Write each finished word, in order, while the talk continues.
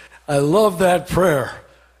I love that prayer.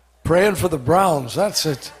 Praying for the Browns. That's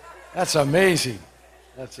it. That's amazing.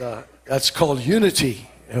 That's called unity.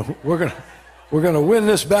 And we're gonna win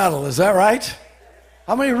this battle. Is that right?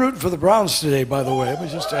 How many are rooting for the Browns today, by the way? Let me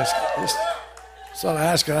just ask. Start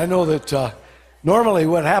asking. I know that normally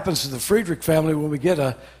what happens to the Friedrich family when we get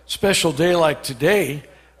a special day like today,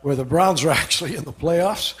 where the Browns are actually in the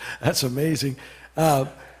playoffs. That's amazing.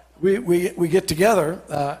 We get together,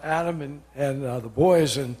 Adam and the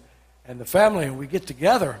boys and the family, and we get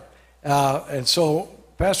together. And so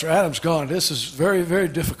Pastor Adam's gone. This is very, very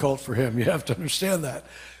difficult for him. You have to understand that.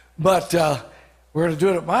 But we're going to do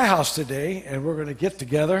it at my house today, and we're going to get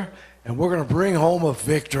together, and we're going to bring home a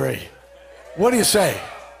victory. What do you say?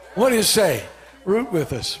 What do you say? Root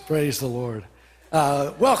with us. Praise the Lord.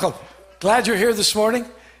 Welcome. Glad you're here this morning.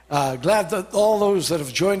 Glad that all those that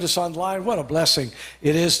have joined us online, what a blessing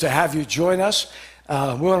it is to have you join us. We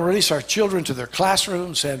want to release our children to their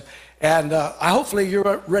classrooms, and hopefully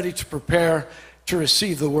you're ready to prepare to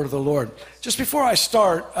receive the word of the Lord. Just before I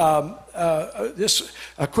start,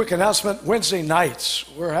 a quick announcement. Wednesday nights,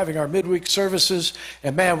 we're having our midweek services,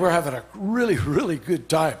 and man, we're having a really, really good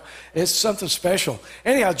time. It's something special.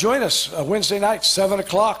 Anyhow, join us Wednesday night, 7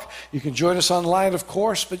 o'clock. You can join us online, of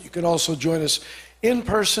course, but you can also join us in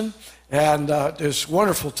person. And it's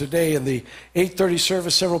wonderful today in the 8:30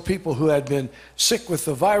 service, several people who had been sick with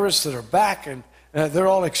the virus that are back, and they're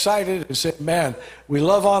all excited and say, man, we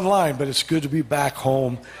love online, but it's good to be back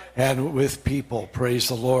home and with people. Praise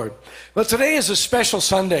the Lord. But today is a special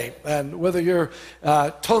Sunday, and whether you're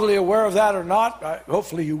totally aware of that or not,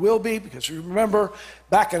 hopefully you will be, because you remember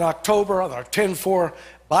back in October on our 10-4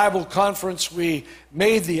 Bible conference, we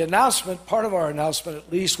made the announcement, part of our announcement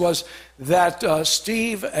at least, was that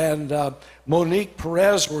Steve and Monique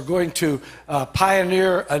Perez were going to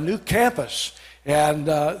pioneer a new campus. And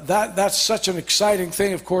that's such an exciting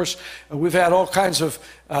thing. Of course, we've had all kinds of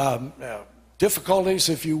difficulties,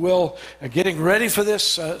 if you will, getting ready for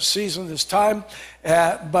this season, this time.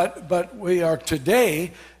 But we are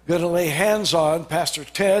today going to lay hands on Pastor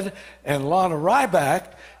Ted and Lana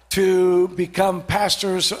Ryback to become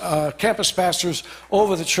pastors, campus pastors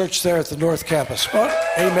over the church there at the North Campus.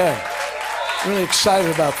 Oh, amen. Really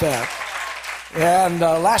excited about that. And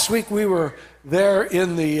last week we were there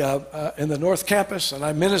in the North Campus, and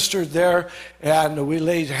I ministered there, and we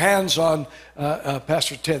laid hands on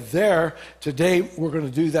Pastor Ted there. Today we're going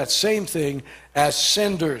to do that same thing as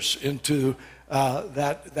senders into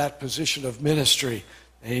that position of ministry.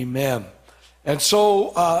 Amen. And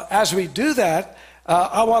so as we do that,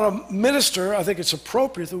 I want to minister. I think it's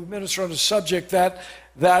appropriate that we minister on a subject that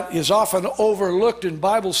is often overlooked in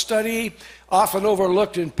Bible study, often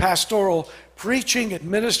overlooked in pastoral preaching and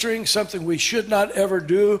ministering, something we should not ever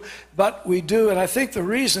do, but we do. And I think the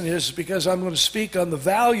reason is because I'm going to speak on the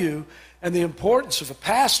value and the importance of a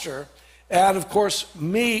pastor. And of course,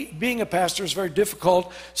 me being a pastor is very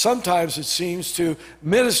difficult. Sometimes it seems to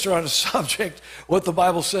minister on a subject, what the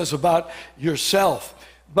Bible says about yourself.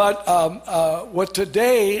 But what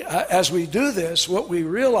today, as we do this, what we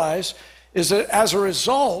realize is that as a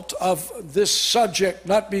result of this subject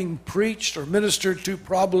not being preached or ministered to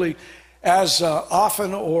probably as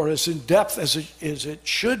often or as in depth as it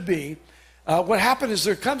should be, what happened is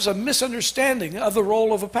there comes a misunderstanding of the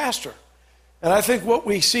role of a pastor. And I think what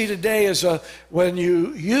we see today is when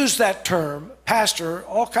you use that term, pastor,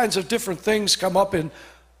 all kinds of different things come up in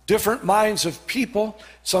different minds of people.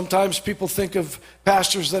 Sometimes people think of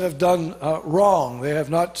pastors that have done wrong. They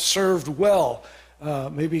have not served well.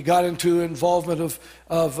 Maybe got into involvement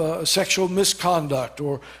of sexual misconduct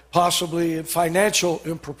or possibly financial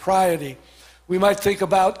impropriety. We might think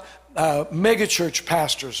about megachurch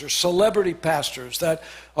pastors or celebrity pastors that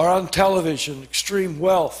are on television, extreme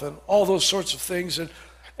wealth, and all those sorts of things.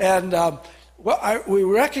 We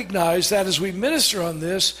recognize that as we minister on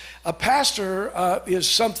this, a pastor is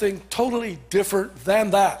something totally different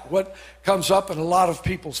than that, what comes up in a lot of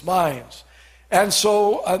people's minds. And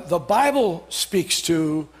so the Bible speaks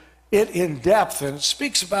to it in depth, and it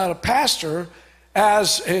speaks about a pastor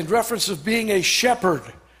as in reference of being a shepherd.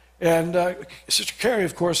 And Sister Carrie,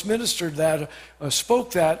 of course, ministered that,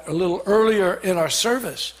 spoke that a little earlier in our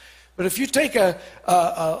service. But if you take a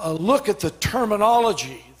look at the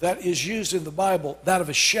terminology that is used in the Bible, that of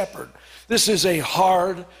a shepherd, this is a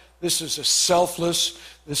hard, this is a selfless,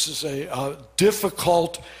 this is a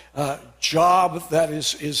difficult job that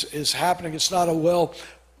is happening. It's not a well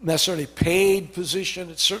necessarily paid position.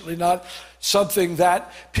 It's certainly not something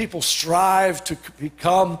that people strive to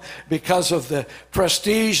become because of the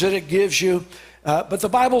prestige that it gives you. But the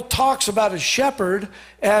Bible talks about a shepherd,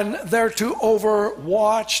 and they're to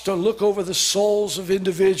overwatch, to look over the souls of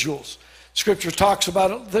individuals. Scripture talks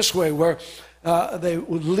about it this way, where they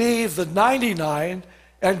would leave the 99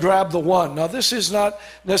 and grab the one. Now, this is not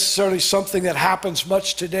necessarily something that happens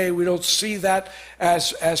much today. We don't see that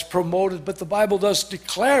as promoted, but the Bible does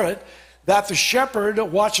declare it, that the shepherd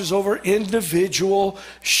watches over individual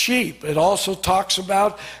sheep. It also talks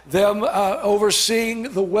about them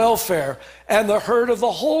overseeing the welfare and the herd of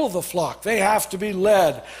the whole of the flock. They have to be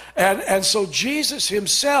led. And so Jesus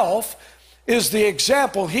himself is the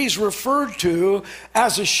example. He's referred to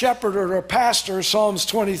as a shepherd or a pastor. Psalms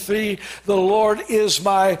 23, the Lord is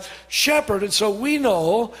my shepherd. And so we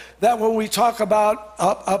know that when we talk about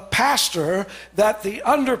a pastor, that the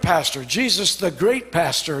under pastor, Jesus the great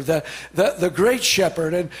pastor, the great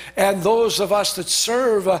shepherd, and those of us that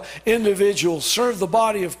serve individuals, serve the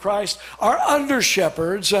body of Christ, are under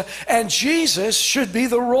shepherds, and Jesus should be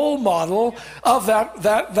the role model of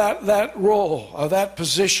that role, of that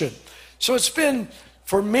position. So it's been,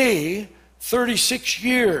 for me, 36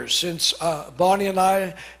 years since Bonnie and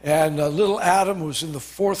I and little Adam, who was in the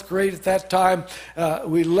 4th grade at that time,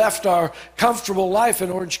 we left our comfortable life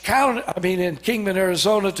in in Kingman,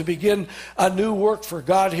 Arizona, to begin a new work for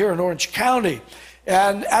God here in Orange County.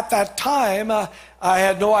 And at that time, I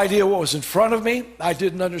had no idea what was in front of me. I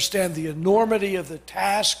didn't understand the enormity of the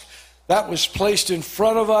task that was placed in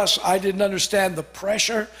front of us. I didn't understand the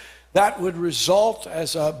pressure that would result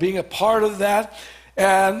as being a part of that.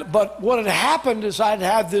 But what had happened is I'd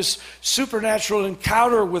had this supernatural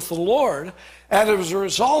encounter with the Lord, and as a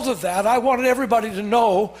result of that, I wanted everybody to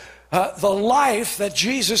know the life that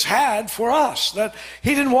Jesus had for us, that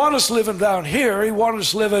he didn't want us living down here. He wanted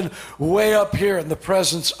us living way up here in the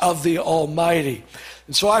presence of the Almighty.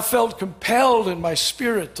 And so I felt compelled in my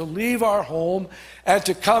spirit to leave our home and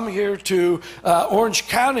to come here to Orange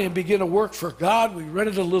County and begin to work for God. We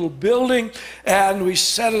rented a little building, and we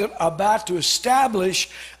set about to establish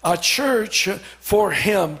a church for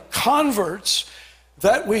him, converts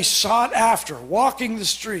that we sought after, walking the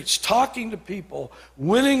streets, talking to people,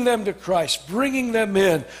 winning them to Christ, bringing them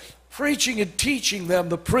in, preaching and teaching them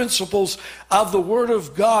the principles of the Word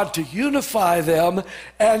of God to unify them,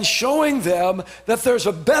 and showing them that there's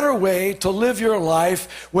a better way to live your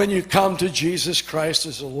life when you come to Jesus Christ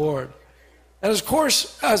as the Lord. And of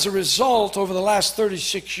course, as a result, over the last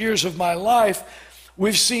 36 years of my life,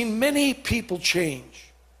 we've seen many people change.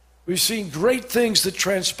 We've seen great things that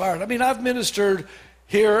transpired. I mean, I've ministered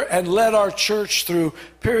here and led our church through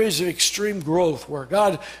periods of extreme growth where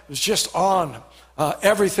God was just on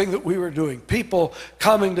everything that we were doing. People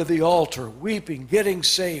coming to the altar, weeping, getting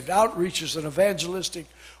saved, outreaches and evangelistic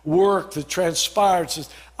work that transpired,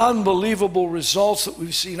 unbelievable results that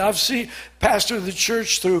we've seen. I've seen pastor the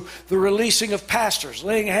church through the releasing of pastors,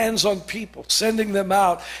 laying hands on people, sending them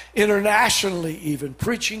out internationally, even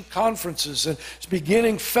preaching conferences and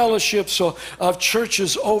beginning fellowships of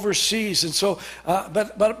churches overseas. And so,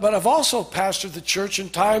 but I've also pastored the church in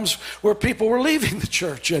times where people were leaving the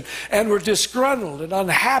church and were disgruntled and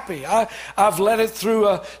unhappy. I've led it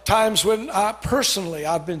through times when personally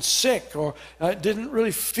I've been sick or didn't really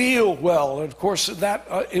feel well, and of course that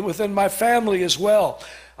within my family as well.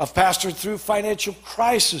 I've pastored through financial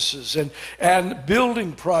crises and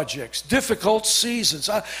building projects, difficult seasons.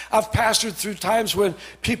 I've pastored through times when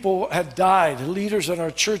people had died, leaders in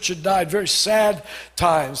our church had died, very sad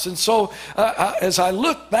times. And so as I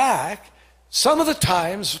look back, some of the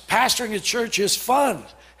times pastoring a church is fun.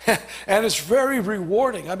 And it's very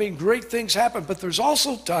rewarding. I mean, great things happen, but there's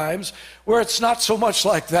also times where it's not so much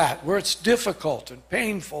like that, where it's difficult and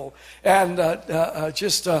painful and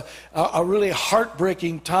just a really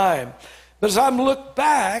heartbreaking time. But as I look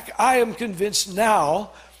back, I am convinced now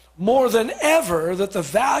more than ever that the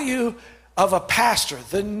value of a pastor,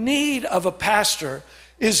 the need of a pastor,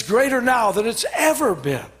 is greater now than it's ever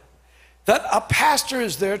been. That a pastor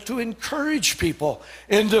is there to encourage people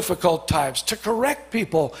in difficult times, to correct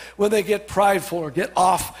people when they get prideful or get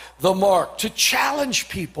off the mark, to challenge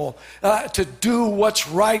people to do what's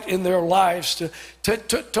right in their lives,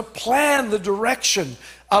 to plan the direction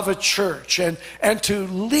of a church and to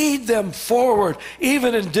lead them forward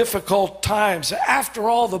even in difficult times. After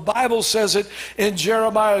all, the Bible says it in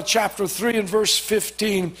Jeremiah chapter 3 and verse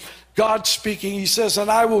 15, God speaking, he says, and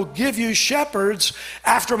I will give you shepherds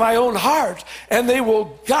after my own heart, and they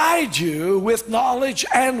will guide you with knowledge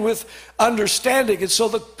and with understanding. And so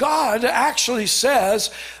God actually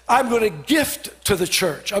says, I'm going to gift to the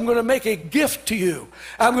church. I'm going to make a gift to you.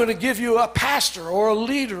 I'm going to give you a pastor or a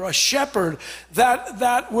leader, a shepherd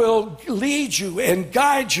that will lead you and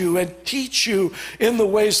guide you and teach you in the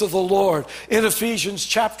ways of the Lord. In Ephesians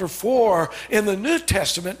chapter 4 in the New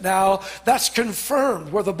Testament now, that's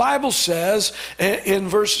confirmed where the Bible says in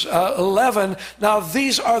verse 11, now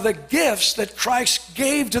these are the gifts that Christ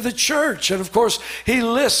gave to the church. And of course, he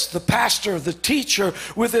lists the pastor, the teacher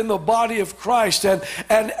within the body of Christ, and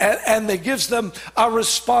they gives them a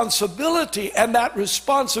responsibility, and that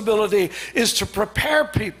responsibility is to prepare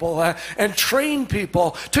people and train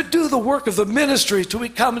people to do the work of the ministry, to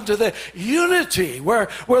come into the unity where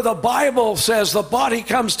the Bible says the body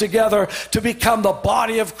comes together to become the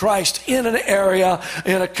body of Christ in an area,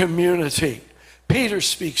 in a community. Peter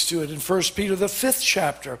speaks to it in 1 Peter, the 5th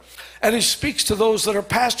chapter, and he speaks to those that are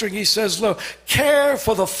pastoring. He says, look, care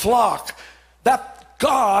for the flock that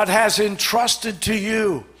God has entrusted to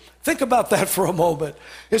you. Think about that for a moment.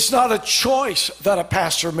 It's not a choice that a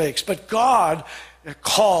pastor makes, but God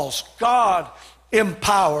calls, God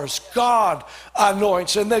empowers, God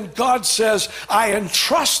anoints, and then God says, I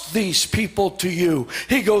entrust these people to you.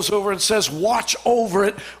 He goes over and says, watch over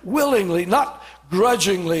it willingly, not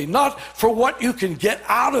grudgingly, not for what you can get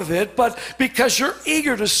out of it, but because you're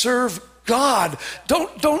eager to serve God.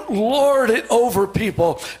 Don't lord it over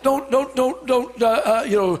people. Don't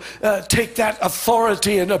take that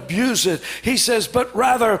authority and abuse it. He says, but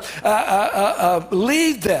rather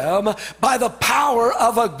lead them by the power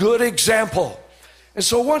of a good example. And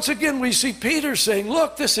so once again we see Peter saying,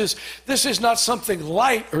 look, this is not something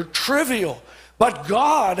light or trivial. But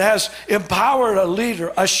God has empowered a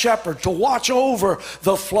leader, a shepherd, to watch over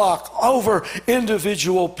the flock, over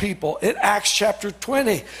individual people. In Acts chapter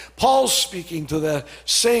 20, Paul's speaking to the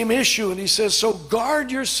same issue, and he says, so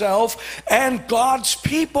guard yourself and God's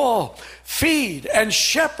people. Feed and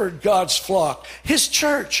shepherd God's flock, his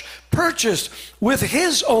church, purchased with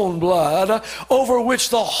his own blood, over which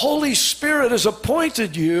the Holy Spirit has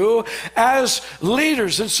appointed you as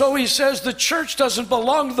leaders. And so he says the church doesn't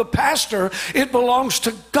belong to the pastor, it belongs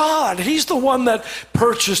to God. He's the one that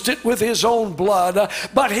purchased it with his own blood,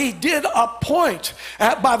 but he did appoint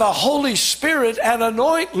by the Holy Spirit and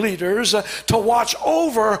anoint leaders to watch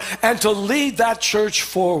over and to lead that church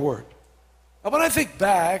forward. Now, when I think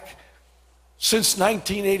back, since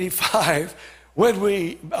 1985,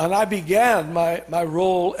 when I began my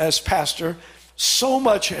role as pastor, so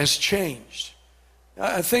much has changed.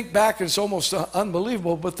 I think back, it's almost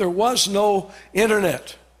unbelievable, but there was no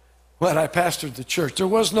internet when I pastored the church. There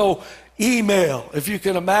was no email, if you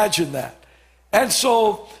can imagine that. And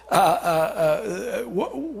so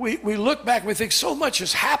we look back and we think so much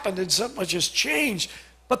has happened and so much has changed,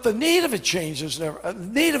 but the need of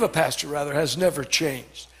a pastor has never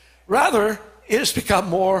changed. Rather, it has become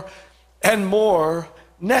more and more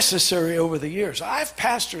necessary over the years. I've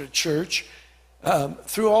pastored a church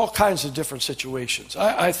through all kinds of different situations.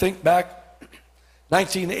 I think back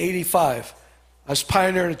 1985, I was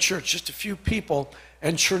pioneering a church, just a few people,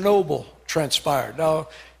 and Chernobyl transpired. Now,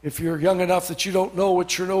 if you're young enough that you don't know what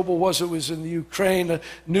Chernobyl was, it was in the Ukraine, a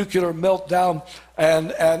nuclear meltdown, and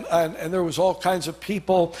there was all kinds of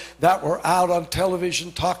people that were out on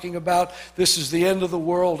television talking about this is the end of the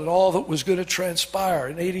world and all that was going to transpire.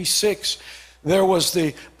 In '86, there was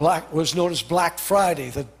was known as Black Friday,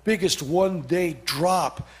 the biggest one-day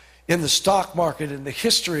drop in the stock market in the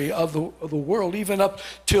history of the world, even up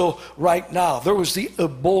till right now. There was the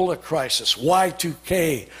Ebola crisis,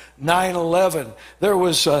 Y2K, 9/11. There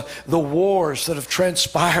was the wars that have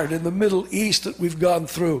transpired in the Middle East that we've gone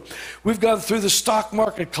through. We've gone through the stock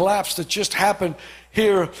market collapse that just happened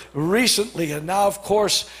here recently, and now, of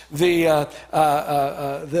course, the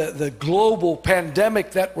global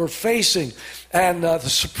pandemic that we're facing, and the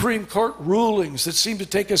Supreme Court rulings that seem to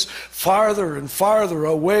take us farther and farther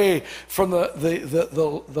away from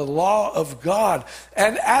the law of God.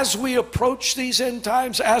 And as we approach these end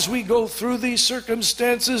times, as we go through these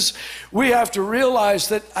circumstances, we have to realize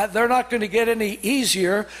that they're not going to get any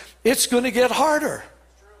easier. It's going to get harder.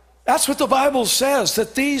 That's what the Bible says,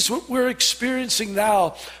 that these what we're experiencing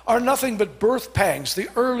now are nothing but birth pangs, the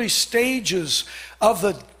early stages of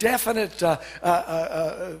the definite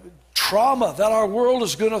trauma that our world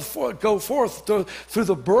is going to go forth through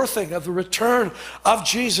the birthing of the return of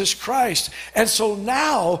Jesus Christ. And so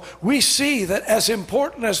now we see that as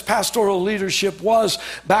important as pastoral leadership was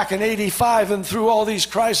back in '85 and through all these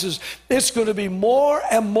crises, it's going to be more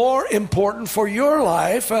and more important for your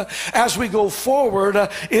life as we go forward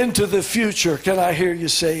into the future. Can I hear you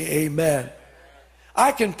say amen?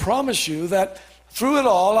 I can promise you that through it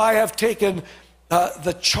all, I have taken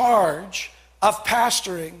the charge of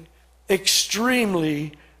pastoring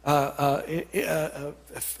extremely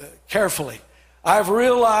carefully. I've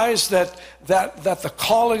realized that the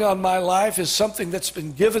calling on my life is something that's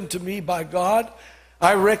been given to me by God.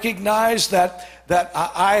 I recognize that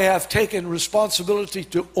I have taken responsibility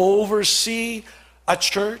to oversee a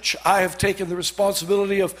church. I have taken the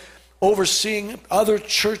responsibility of overseeing other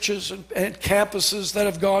churches and campuses that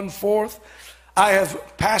have gone forth. I have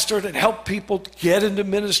pastored and helped people get into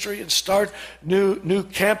ministry and start new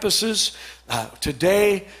campuses.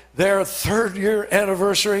 Today, their 3rd year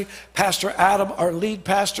anniversary. Pastor Adam, our lead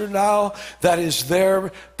pastor now, that is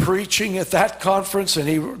there preaching at that conference.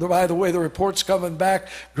 And by the way, the report's coming back.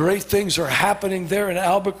 Great things are happening there in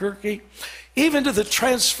Albuquerque. Even to the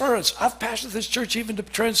transference. I've pastored this church even to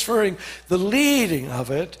transferring the leading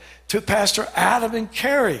of it to Pastor Adam and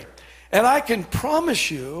Carrie. And I can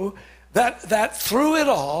promise you that through it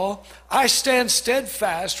all, I stand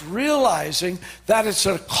steadfast, realizing that it's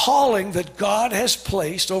a calling that God has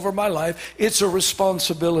placed over my life. It's a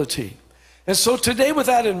responsibility. And so today, with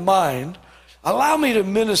that in mind, allow me to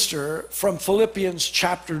minister from Philippians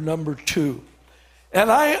chapter number 2.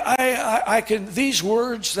 And I can, these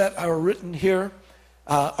words that are written here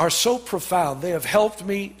are so profound. They have helped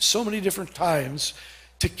me so many different times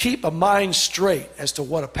to keep a mind straight as to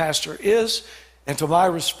what a pastor is and to my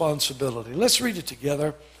responsibility. Let's read it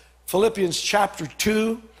together. Philippians chapter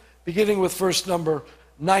 2, beginning with verse number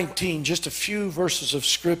 19, just a few verses of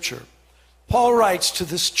scripture. Paul writes to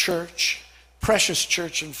this church, precious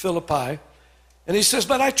church in Philippi, and he says,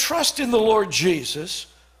 "But I trust in the Lord Jesus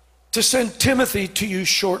to send Timothy to you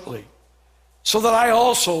shortly, so that I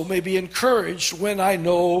also may be encouraged when I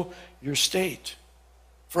know your state.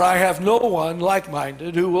 For I have no one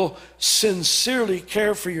like-minded who will sincerely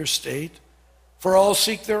care for your state, for all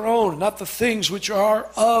seek their own, not the things which are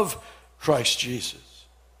of Christ Jesus.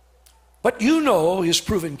 But you know his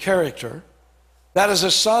proven character, that as a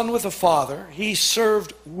son with a father, he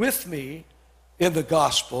served with me in the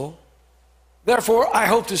gospel. Therefore, I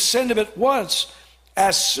hope to send him at once,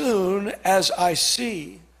 as soon as I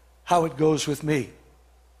see how it goes with me."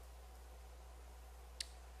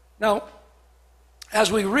 Now,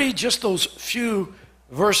 as we read just those few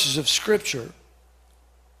verses of scripture,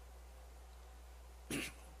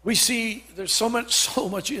 we see there's so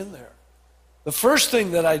much in there. The first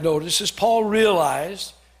thing that I noticed is Paul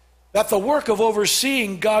realized that the work of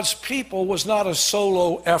overseeing God's people was not a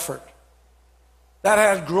solo effort. That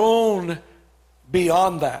had grown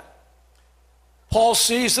beyond that. Paul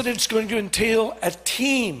sees that it's going to entail a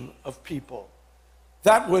team of people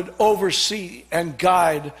that would oversee and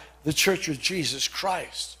guide the church of Jesus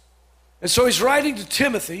Christ. And so he's writing to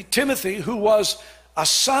Timothy, who was a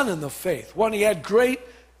son in the faith, one he had great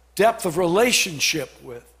depth of relationship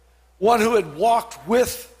with, one who had walked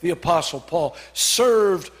with the Apostle Paul,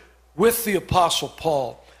 served with the Apostle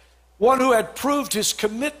Paul, one who had proved his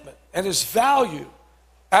commitment and his value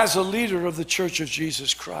as a leader of the church of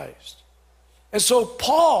Jesus Christ. And so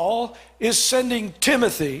Paul is sending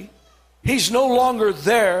Timothy. He's no longer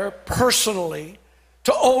there personally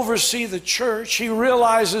to oversee the church. He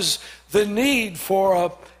realizes the need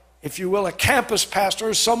for if you will, a campus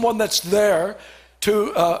pastor, someone that's there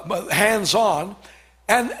to hands-on.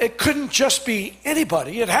 And it couldn't just be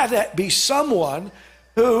anybody. It had to be someone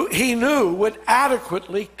who he knew would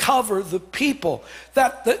adequately cover the people,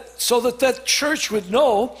 so that that church would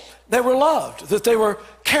know they were loved, that they were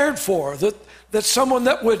cared for, that someone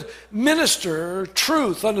that would minister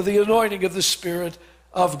truth under the anointing of the Spirit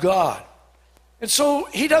of God. And so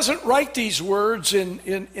he doesn't write these words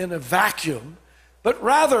in a vacuum, but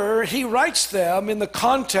rather he writes them in the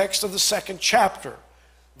context of the 2nd chapter.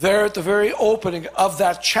 There at the very opening of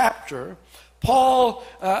that chapter, Paul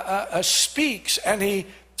speaks, and he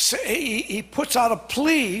puts out a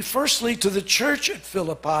plea, firstly to the church at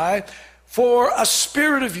Philippi, for a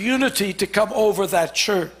spirit of unity to come over that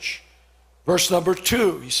church. Verse number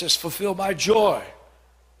 2, he says, "Fulfill my joy."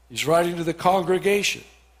 He's writing to the congregation.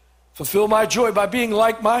 "Fulfill my joy by being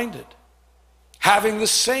like-minded, having the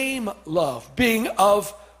same love, being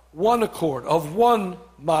of one accord, of one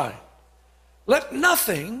mind. Let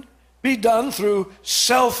nothing be done through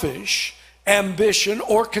selfish ambition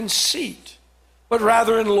or conceit, but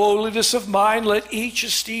rather in lowliness of mind, let each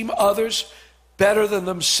esteem others better than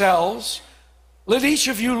themselves. Let each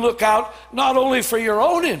of you look out not only for your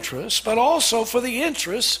own interests, but also for the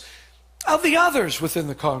interests of the others within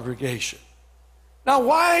the congregation." Now,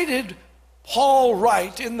 why did Paul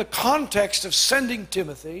write in the context of sending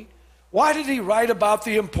Timothy? Why did he write about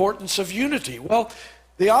the importance of unity? Well,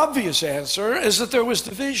 the obvious answer is that there was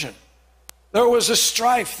division. There was a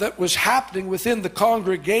strife that was happening within the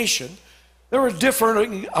congregation. There were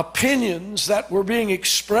differing opinions that were being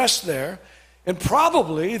expressed there, and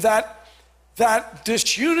probably that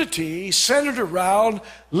disunity centered around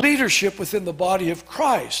leadership within the body of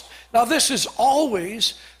Christ. Now, this has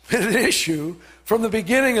always been an issue from the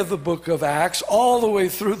beginning of the book of Acts all the way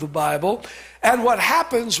through the Bible. And what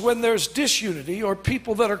happens when there's disunity or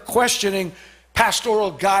people that are questioning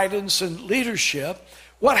pastoral guidance and leadership,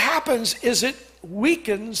 what happens is it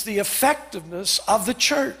weakens the effectiveness of the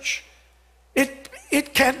church.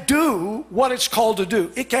 It can't do what it's called to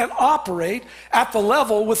do. It can't operate at the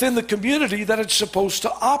level within the community that it's supposed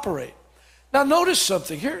to operate. Now notice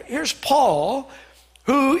something. Here's Paul,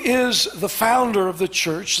 who is the founder of the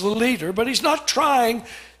church, the leader, but he's not trying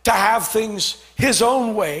to have things his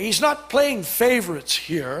own way. He's not playing favorites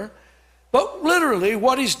here. But literally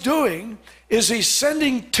what he's doing is he's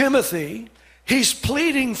sending Timothy. He's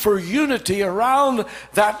pleading for unity around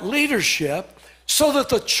that leadership so that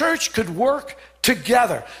the church could work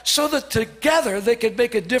together, so that together they could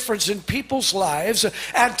make a difference in people's lives,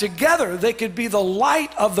 and together they could be the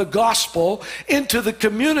light of the gospel into the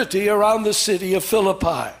community around the city of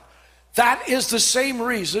Philippi. That is the same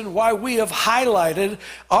reason why we have highlighted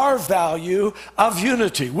our value of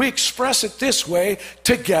unity. We express it this way: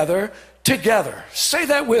 together, together. Say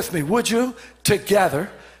that with me, would you? Together,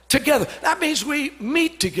 together. That means we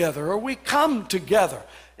meet together or we come together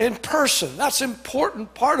in person. That's an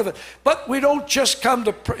important part of it. But we don't just come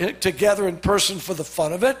together in person for the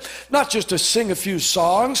fun of it, not just to sing a few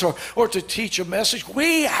songs or to teach a message.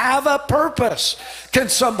 We have a purpose. Can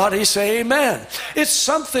somebody say amen? It's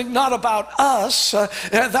something not about us.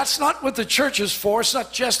 That's not what the church is for. It's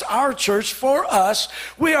not just our church. For us,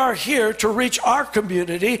 we are here to reach our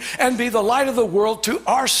community and be the light of the world to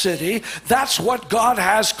our city. That's what God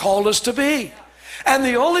has called us to be. And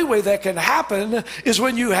the only way that can happen is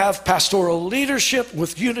when you have pastoral leadership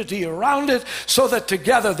with unity around it, so that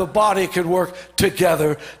together the body can work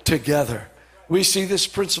together. We see this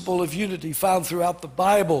principle of unity found throughout the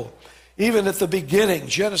Bible. Even at the beginning,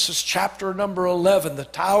 Genesis chapter number 11, the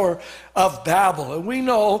Tower of Babel. And we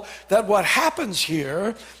know that what happens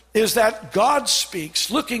here is that God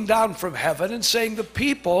speaks, looking down from heaven and saying the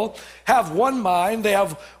people have one mind, they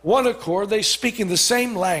have one accord, they speak in the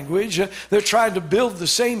same language, they're trying to build the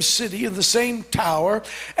same city and the same tower.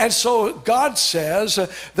 And so God says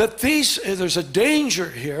that there's a danger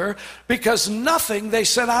here, because nothing they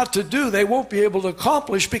set out to do they won't be able to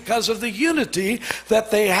accomplish because of the unity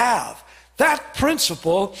that they have. That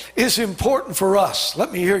principle is important for us.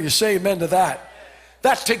 Let me hear you say amen to that.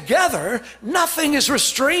 That together, nothing is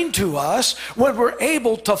restrained to us when we're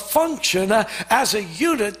able to function as a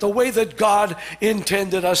unit the way that God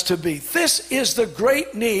intended us to be. This is the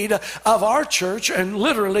great need of our church, and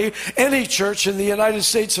literally any church in the United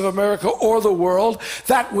States of America or the world,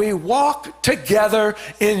 that we walk together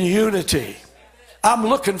in unity. I'm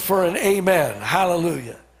looking for an amen.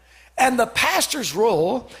 Hallelujah. And the pastor's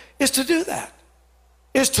role is to do that,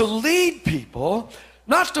 is to lead people,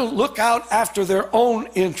 not to look out after their own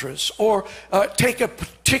interests or take a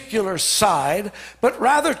particular side, but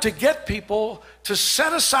rather to get people to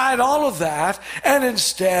set aside all of that and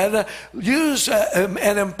instead use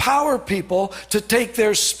and empower people to take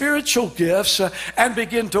their spiritual gifts and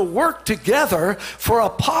begin to work together for a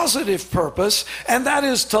positive purpose, and that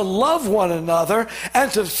is to love one another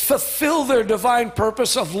and to fulfill their divine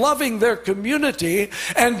purpose of loving their community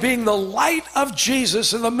and being the light of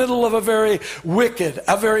Jesus in the middle of a very wicked,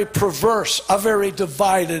 a very perverse, a very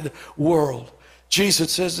divided world.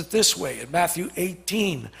 Jesus says it this way in Matthew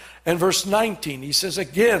 18 and verse 19. He says,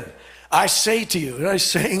 again, I say to you, and I'm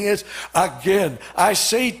saying it again, I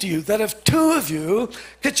say to you that if two of you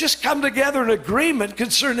could just come together in agreement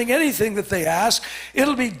concerning anything that they ask,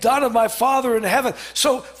 it'll be done of my Father in heaven.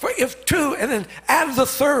 So if two, and then add the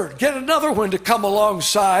third, get another one to come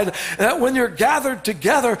alongside, that when you're gathered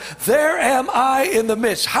together, there am I in the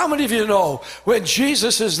midst. How many of you know when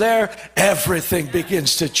Jesus is there, everything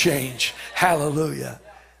begins to change? Hallelujah.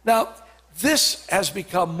 Now, this has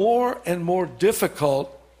become more and more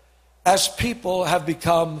difficult as people have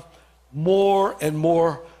become more and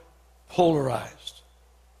more polarized.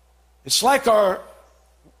 It's like our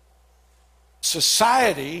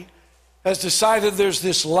society has decided there's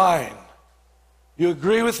this line. You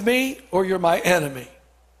agree with me or you're my enemy.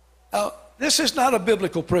 Now, this is not a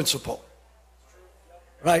biblical principle,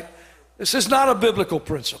 right? This is not a biblical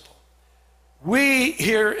principle. We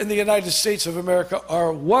here in the United States of America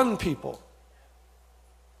are one people.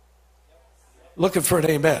 Looking for an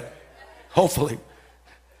amen. Hopefully.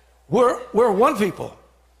 We're one people,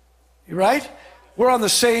 right? We're on the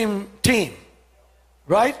same team.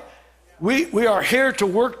 right? We are here to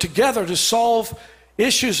work together to solve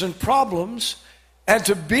issues and problems and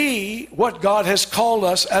to be what God has called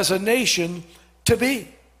us as a nation to be.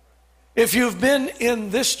 If you've been in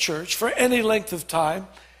this church for any length of time,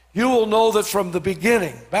 you will know that from the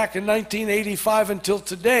beginning, back in 1985 until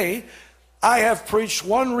today, I have preached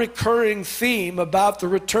one recurring theme about the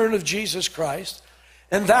return of Jesus Christ,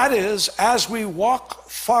 and that is, as we walk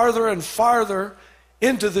farther and farther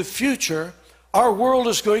into the future, our world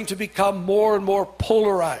is going to become more and more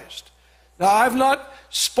polarized. Now, I've not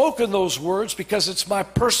spoken those words because it's my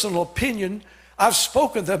personal opinion. I've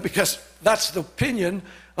spoken them because that's the opinion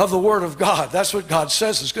of the Word of God. That's what God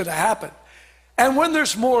says is going to happen. And when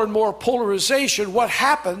there's more and more polarization, what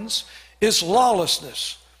happens is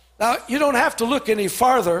lawlessness. Now, you don't have to look any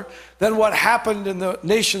farther than what happened in the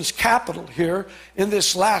nation's capital here in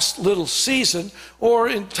this last little season, or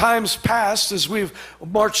in times past as we've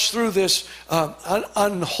marched through this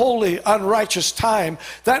unholy, unrighteous time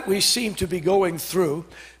that we seem to be going through.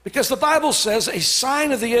 Because the Bible says a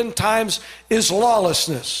sign of the end times is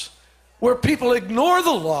lawlessness, where people ignore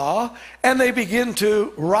the law and they begin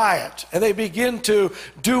to riot and they begin to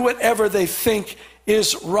do whatever they think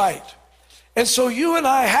is right. And so you and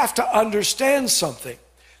I have to understand something.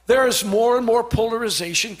 There is more and more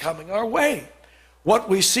polarization coming our way. What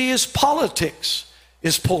we see is politics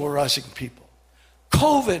is polarizing people.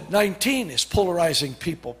 COVID-19 is polarizing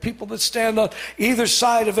people, people that stand on either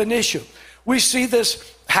side of an issue. We see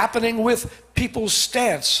this happening with people's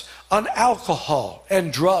stance on alcohol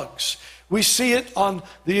and drugs. We see it on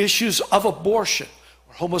the issues of abortion,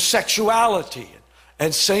 or homosexuality,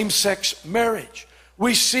 and same-sex marriage.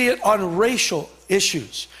 We see it on racial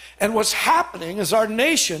issues. And what's happening is our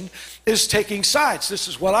nation is taking sides. This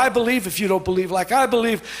is what I believe. If you don't believe like I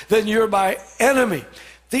believe, then you're my enemy.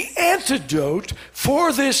 The antidote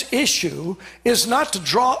for this issue is not to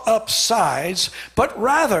draw up sides, but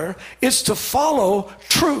rather it's to follow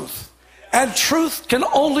truth. And truth can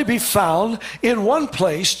only be found in one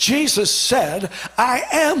place. Jesus said, I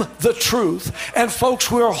am the truth. And folks,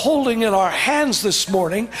 we're holding in our hands this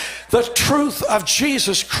morning the truth of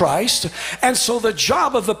Jesus Christ. And so the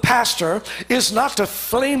job of the pastor is not to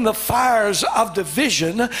flame the fires of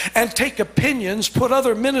division and take opinions, put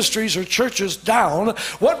other ministries or churches down.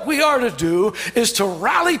 What we are to do is to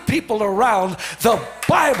rally people around the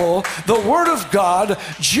Bible, the Word of God,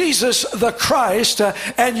 Jesus the Christ,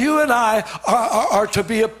 and you and I are to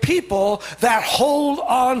be a people that hold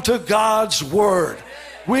on to God's Word.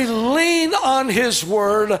 We lean on His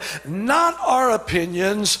Word, not our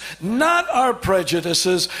opinions, not our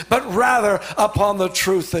prejudices, but rather upon the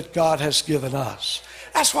truth that God has given us.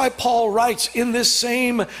 That's why Paul writes in this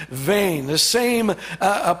same vein, the same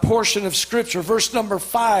portion of Scripture, verse number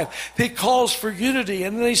 5, he calls for unity,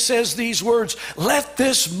 and then he says these words, let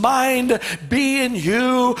this mind be in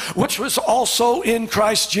you, which was also in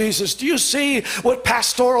Christ Jesus. Do you see what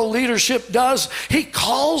pastoral leadership does? He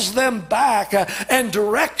calls them back and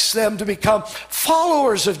directs them to become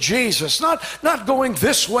followers of Jesus, not going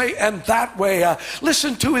this way and that way.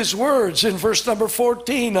 Listen to his words in verse number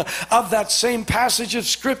 14 of that same passage of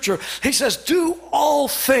Scripture. He says, do all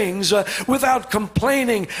things without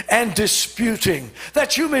complaining and disputing,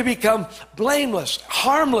 that you may become blameless,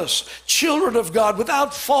 harmless, children of God,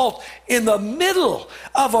 without fault in the middle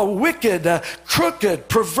of a wicked, crooked,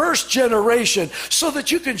 perverse generation, so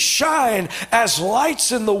that you can shine as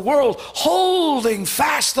lights in the world, holding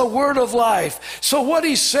fast the word of life. So what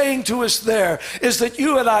he's saying to us there is that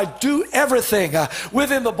you and I do everything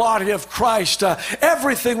within the body of Christ,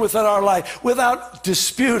 everything within our life without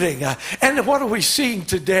disputing. And what are we seeing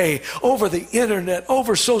today over the internet,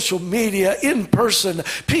 over social media, in person?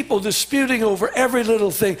 People disputing over every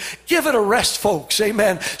little thing. Give it a rest, folks.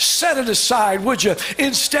 Amen. Set it aside, would you?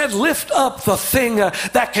 Instead, lift up the thing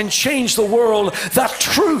that can change the world, the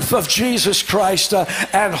truth of Jesus Christ,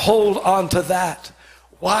 and hold on to that.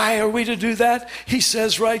 Why are we to do that? He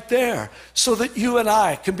says right there, so that you and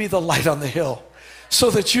I can be the light on the hill. So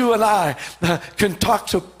that you and I can talk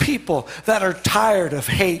to people that are tired of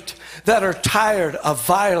hate, that are tired of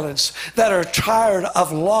violence, that are tired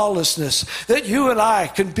of lawlessness, that you and I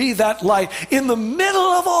can be that light in the middle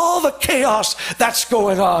of all the chaos that's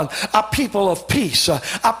going on. A people of peace,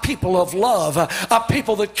 a people of love, a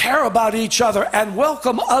people that care about each other and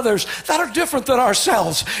welcome others that are different than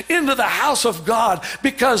ourselves into the house of God,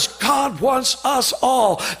 because God wants us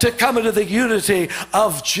all to come into the unity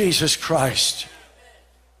of Jesus Christ.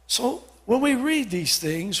 So when we read these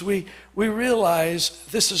things, we realize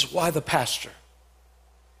this is why the pastor,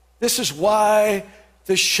 this is why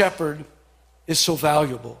the shepherd is so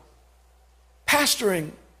valuable.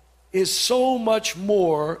 Pastoring is so much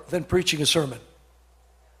more than preaching a sermon.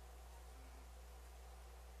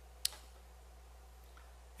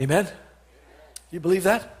 Amen? You believe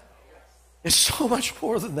that? It's so much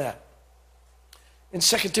more than that. In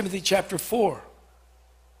 2 Timothy chapter 4,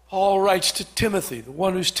 Paul writes to Timothy, the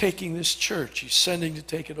one who's taking this church. He's sending to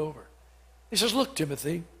take it over. He says, look,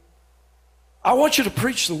 Timothy, I want you to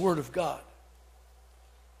preach the word of God,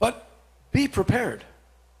 but be prepared.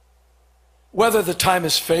 Whether the time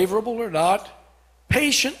is favorable or not,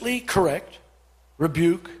 patiently correct,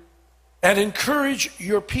 rebuke, and encourage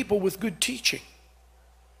your people with good teaching.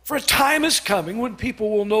 For a time is coming when people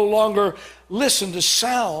will no longer listen to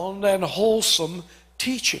sound and wholesome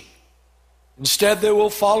teaching. Instead, they will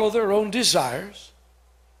follow their own desires.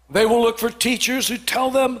 They will look for teachers who tell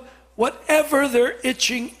them whatever their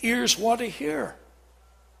itching ears want to hear.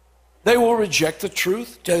 They will reject the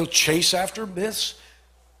truth. They'll chase after myths.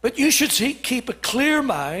 But you should keep a clear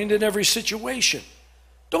mind in every situation.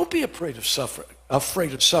 Don't be afraid of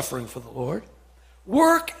suffering for the Lord.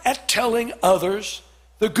 Work at telling others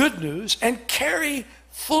the good news and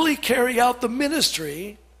fully carry out the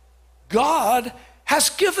ministry God has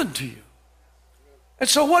given to you. And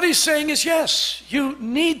so what he's saying is, yes, you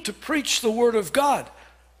need to preach the word of God,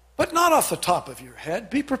 but not off the top of your head.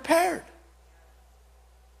 Be prepared.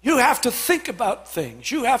 You have to think about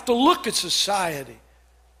things. You have to look at society.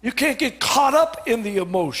 You can't get caught up in the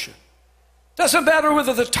emotion. Doesn't matter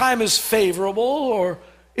whether the time is favorable or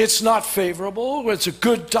it's not favorable, or it's a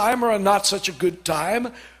good time or not such a good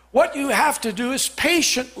time. What you have to do is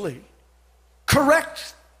patiently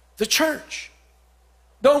correct the church.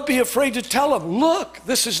 Don't be afraid to tell them, look,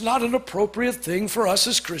 this is not an appropriate thing for us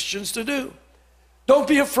as Christians to do. Don't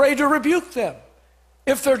be afraid to rebuke them.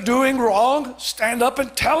 If they're doing wrong, stand up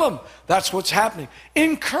and tell them that's what's happening.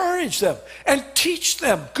 Encourage them and teach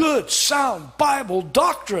them good, sound Bible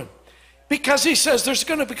doctrine. Because he says there's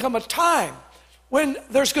going to become a time when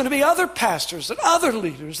there's going to be other pastors and other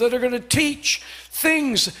leaders that are going to teach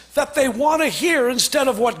things that they want to hear instead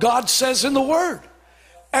of what God says in the Word.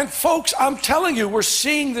 And folks, I'm telling you, we're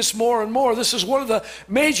seeing this more and more. This is one of the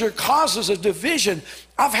major causes of division.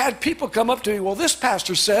 I've had people come up to me, well, this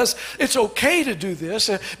pastor says it's okay to do this.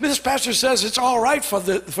 This pastor says it's all right for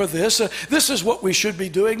this. This is what we should be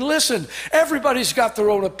doing. Listen, everybody's got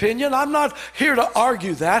their own opinion. I'm not here to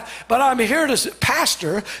argue that, but I'm here to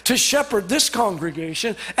pastor, to shepherd this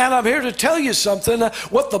congregation, and I'm here to tell you something.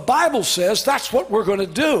 What the Bible says, that's what we're going to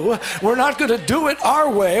do. We're not going to do it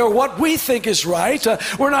our way or what we think is right.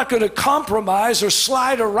 We're not going to compromise or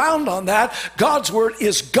slide around on that. God's word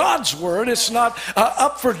is God's word. It's not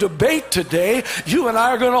up for debate today. You and I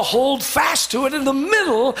are going to hold fast to it in the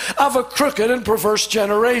middle of a crooked and perverse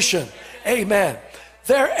generation. Amen.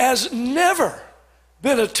 There has never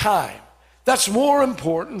been a time that's more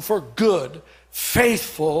important for good,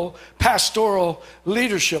 faithful pastoral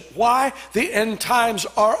leadership. Why? The end times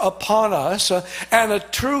are upon us, and a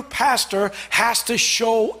true pastor has to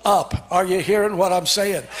show up. Are you hearing what I'm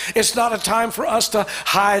saying? It's not a time for us to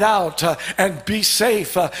hide out and be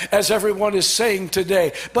safe, as everyone is saying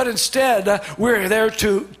today. But instead, we're there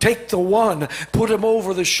to take the one, put him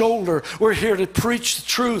over the shoulder. We're here to preach the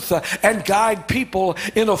truth and guide people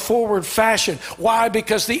in a forward fashion. Why?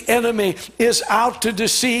 Because the enemy is out to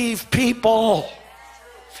deceive people.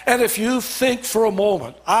 And if you think for a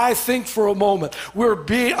moment, I think for a moment, we're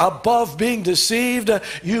above being deceived,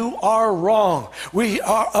 you are wrong. We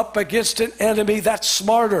are up against an enemy that's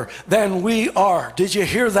smarter than we are. Did you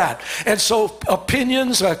hear that? And so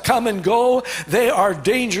opinions come and go. They are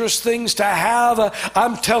dangerous things to have.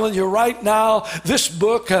 I'm telling you right now, this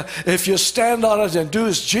book, if you stand on it and do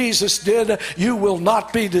as Jesus did, you will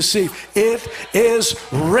not be deceived. It is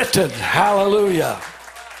written. Hallelujah.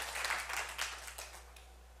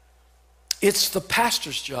 It's the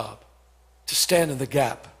pastor's job to stand in the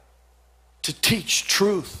gap, to teach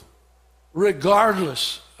truth,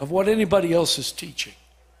 regardless of what anybody else is teaching.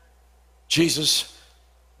 Jesus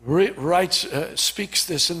speaks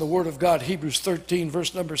this in the Word of God, Hebrews 13,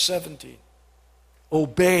 verse number 17.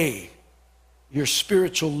 Obey your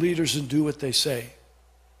spiritual leaders and do what they say.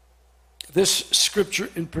 This scripture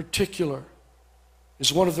in particular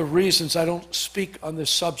is one of the reasons I don't speak on this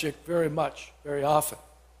subject very often.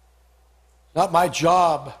 Not my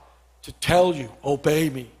job to tell you, obey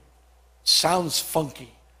me. It sounds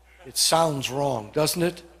funky. It sounds wrong, doesn't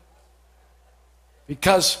it?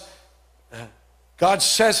 Because God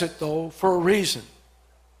says it, though, for a reason.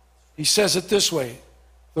 He says it this way.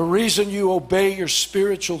 The reason you obey your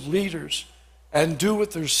spiritual leaders and do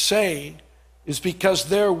what they're saying is because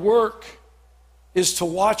their work is to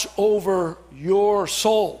watch over your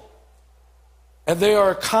soul. And they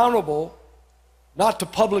are accountable not to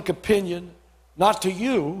public opinion, not to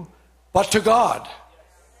you, but to God.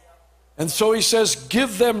 And so he says,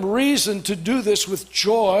 give them reason to do this with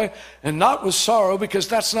joy and not with sorrow, because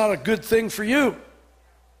that's not a good thing for you.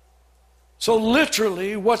 So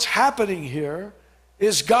literally what's happening here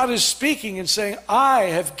is God is speaking and saying, I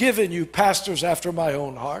have given you pastors after my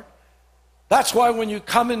own heart. That's why when you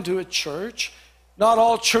come into a church, not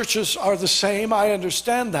all churches are the same, I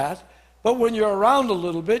understand that. But when you're around a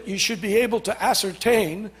little bit, you should be able to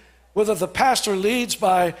ascertain whether the pastor leads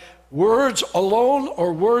by words alone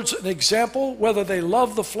or words an example, whether they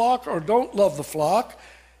love the flock or don't love the flock.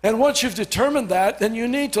 And once you've determined that, then you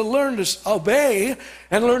need to learn to obey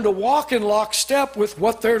and learn to walk in lockstep with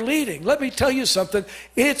what they're leading. Let me tell you something.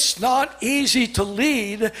 It's not easy to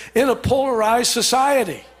lead in a polarized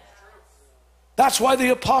society. That's why the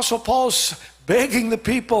Apostle Paul's begging the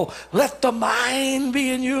people, let the mind be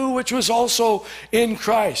in you, which was also in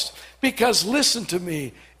Christ. Because listen to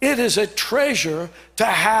me, it is a treasure to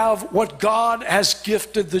have what God has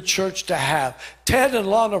gifted the church to have. Ted and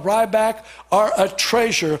Lana Ryback are a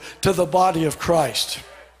treasure to the body of Christ.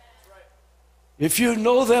 If you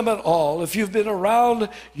know them at all, if you've been around,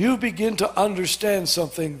 you begin to understand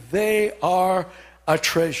something. They are a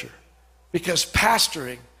treasure. Because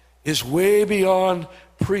pastoring is way beyond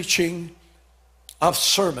preaching a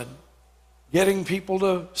sermon, getting people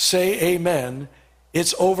to say amen.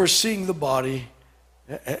 It's overseeing the body.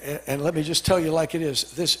 And let me just tell you like it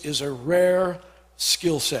is, this is a rare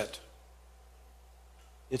skill set.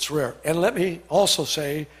 It's rare. And let me also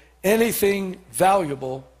say, anything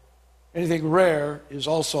valuable, anything rare is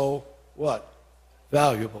also what?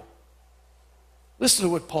 Valuable. Listen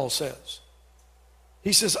to what Paul says.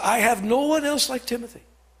 He says, I have no one else like Timothy.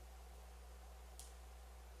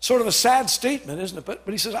 Sort of a sad statement, isn't it? But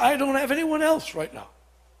he says, I don't have anyone else right now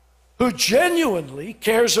who genuinely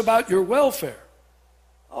cares about your welfare.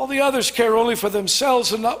 All the others care only for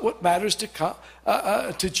themselves and not what matters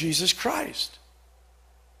to Jesus Christ.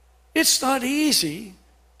 It's not easy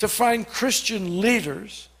to find Christian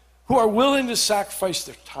leaders who are willing to sacrifice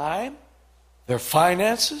their time, their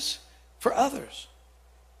finances for others.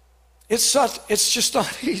 It's just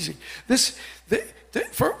not easy.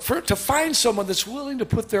 To find someone that's willing to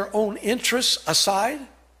put their own interests aside,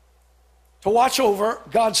 to watch over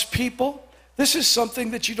God's people, this is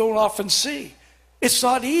something that you don't often see. It's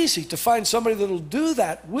not easy to find somebody that'll do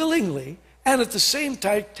that willingly and at the same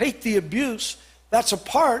time take the abuse that's a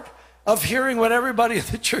part of hearing what everybody in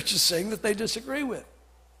the church is saying that they disagree with.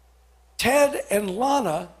 Ted and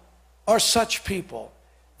Lana are such people.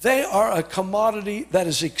 They are a commodity that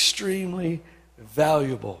is extremely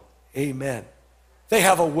valuable. Amen. They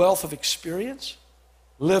have a wealth of experience,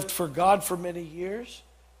 lived for God for many years.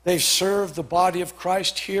 They've served the body of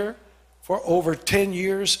Christ here for over 10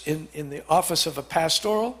 years in the office of a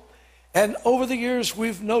pastoral. And over the years,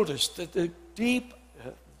 we've noticed that the deep,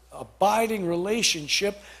 abiding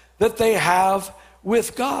relationship that they have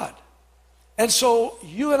with God. And so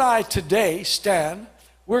you and I today, Stan,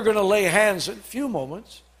 we're going to lay hands in a few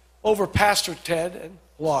moments over Pastor Ted and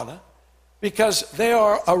Lana, because they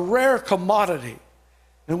are a rare commodity.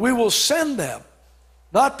 And we will send them,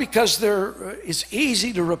 not because it's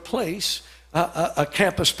easy to replace a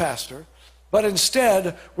campus pastor, but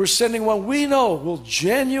instead we're sending one we know will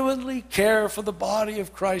genuinely care for the body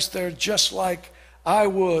of Christ there, just like I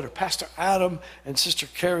would, or Pastor Adam and Sister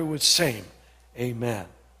Carrie would. Same. Amen.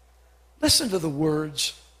 Listen to the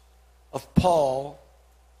words of Paul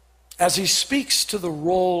as he speaks to the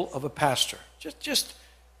role of a pastor. Just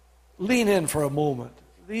lean in for a moment.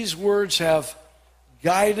 These words have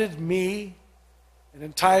guided me, and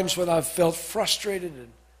in times when I've felt frustrated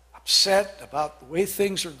and upset about the way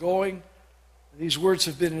things are going, these words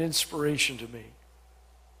have been an inspiration to me.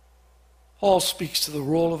 Paul speaks to the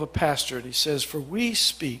role of a pastor, and he says, for we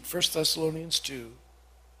speak, 1 Thessalonians 2,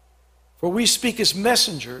 for we speak as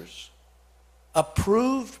messengers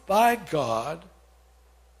approved by God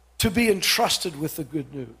to be entrusted with the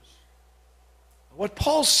good news. What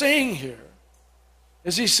Paul's saying here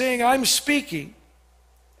is he's saying, I'm speaking,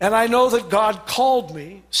 and I know that God called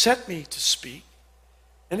me, sent me to speak.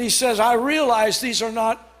 And he says, I realize these are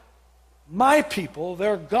not my people,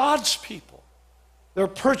 they're God's people. They're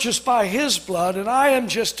purchased by his blood, and I am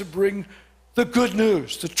just to bring the good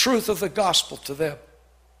news, the truth of the gospel to them.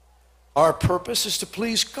 Our purpose is to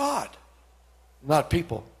please God, not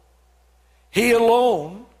people. He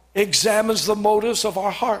alone examines the motives of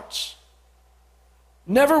our hearts.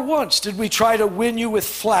 Never once did we try to win you with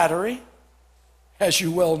flattery, as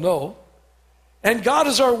you well know. And God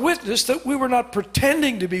is our witness that we were not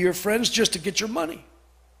pretending to be your friends just to get your money.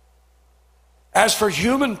 As for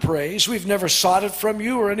human praise, we've never sought it from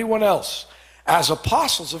you or anyone else. As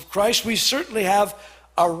apostles of Christ, we certainly have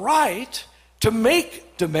a right to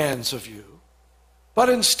make demands of you. But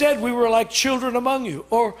instead, we were like children among you,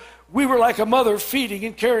 or we were like a mother feeding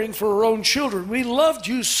and caring for her own children. We loved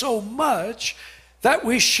you so much that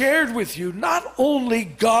we shared with you not only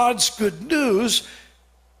God's good news,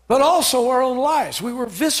 but also our own lives. We were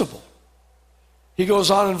visible. He goes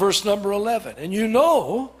on in verse number 11, and you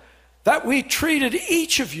know that we treated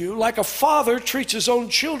each of you like a father treats his own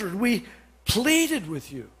children. We pleaded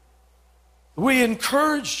with you. We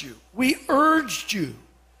encouraged you. We urged you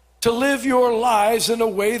to live your lives in a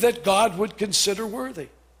way that God would consider worthy.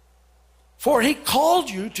 For he called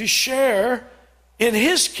you to share in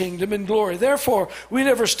his kingdom and glory. Therefore, we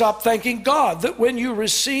never stop thanking God that when you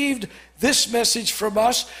received this message from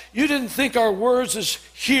us, you didn't think our words as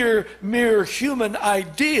mere human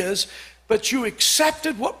ideas, but you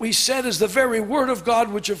accepted what we said as the very word of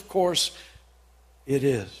God, which of course it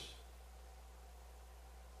is.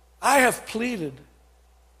 I have pleaded,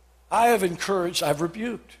 I have encouraged, I've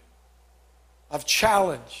rebuked, I've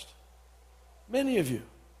challenged many of you.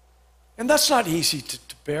 And that's not easy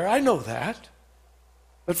to bear, I know that.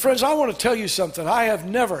 But friends, I want to tell you something. I have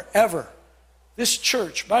never, ever, this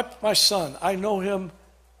church, my son, I know him,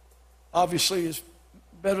 obviously, is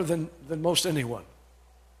better than most anyone.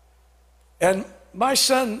 And my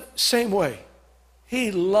son, same way.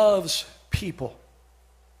 He loves people.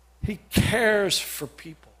 He cares for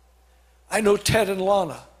people. I know Ted and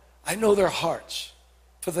Lana. I know their hearts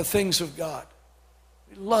for the things of God.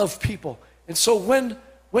 We love people. And so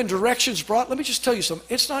when direction's brought, let me just tell you something.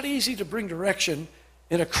 It's not easy to bring direction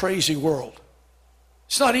in a crazy world.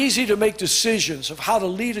 It's not easy to make decisions of how to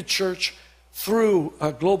lead a church through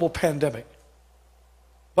a global pandemic.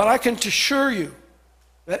 But I can assure you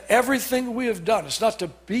that everything we have done is not to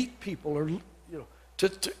beat people or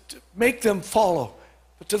to make them follow,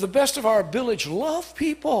 but to the best of our ability, love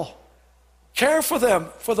people, care for them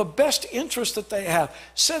for the best interest that they have,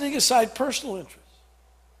 setting aside personal interests.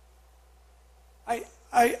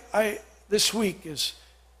 This week, as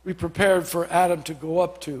we prepared for Adam to go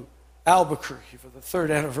up to Albuquerque for the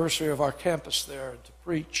 3rd anniversary of our campus there and to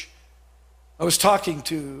preach, I was talking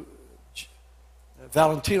to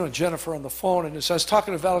Valentino and Jennifer on the phone, and as I was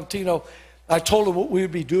talking to Valentino, I told him what we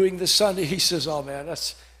would be doing this Sunday. He says, oh man,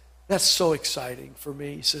 that's so exciting for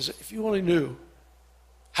me. He says, if you only knew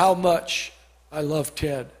how much I love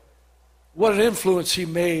Ted, what an influence he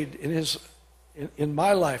made in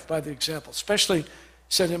my life by the example, especially, he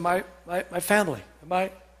said, in my family,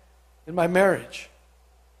 in my marriage.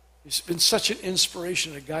 He's been such an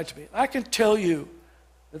inspiration and a guide to me. I can tell you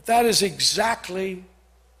that is exactly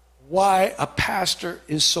why a pastor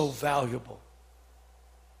is so valuable.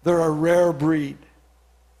 They're a rare breed.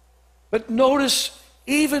 But notice,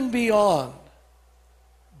 even beyond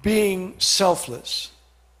being selfless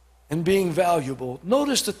and being valuable,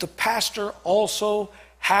 notice that the pastor also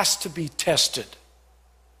has to be tested.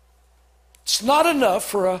 It's not enough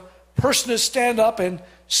for a person to stand up and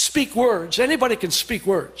speak words. Anybody can speak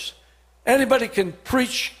words. Anybody can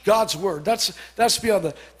preach God's word. That's beyond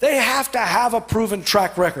that. They have to have a proven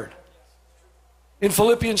track record. In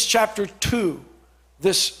Philippians chapter 2,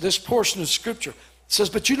 this portion of Scripture says,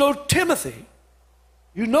 but you know Timothy,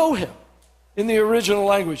 you know him in the original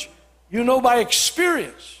language. You know by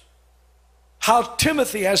experience how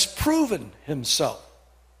Timothy has proven himself.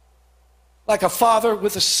 Like a father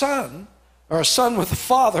with a son, or a son with a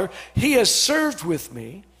father, he has served with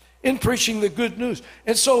me in preaching the good news.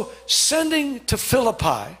 And so sending to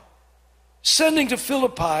Philippi,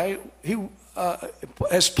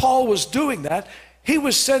 as Paul was doing that, he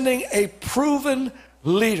was sending a proven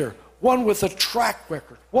leader, one with a track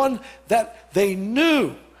record, one that they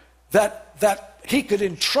knew that he could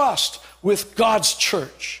entrust with God's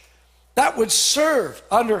church, that would serve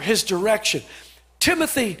under his direction.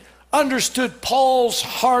 Timothy understood Paul's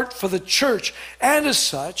heart for the church, and as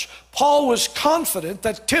such, Paul was confident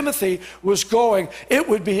that Timothy was going. It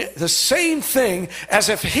would be the same thing as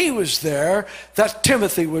if he was there, that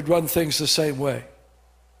Timothy would run things the same way.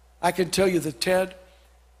 I can tell you that Ted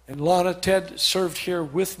and Lana, Ted served here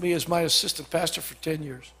with me as my assistant pastor for 10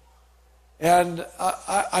 years. And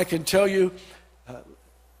I can tell you,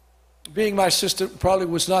 being my assistant probably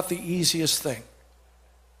was not the easiest thing.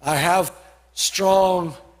 I have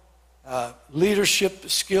strong leadership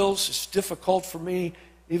skills. It's difficult for me,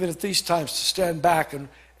 even at these times, to stand back and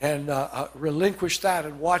relinquish that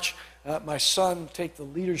and watch my son take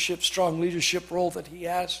the strong leadership role that he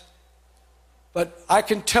has. But I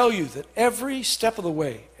can tell you that every step of the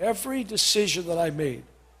way, every decision that I made,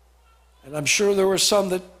 and I'm sure there were some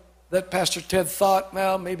that that Pastor Ted thought,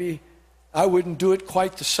 well, maybe I wouldn't do it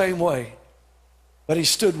quite the same way. But he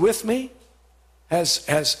stood with me, has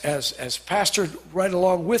pastored right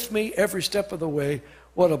along with me every step of the way.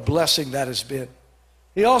 What a blessing that has been.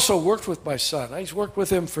 He also worked with my son. He's worked with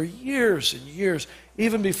him for years and years,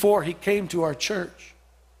 even before he came to our church,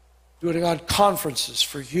 doing on conferences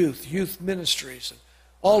for youth ministries, and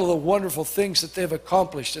all of the wonderful things that they've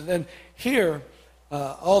accomplished. And then here,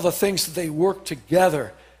 all the things that they worked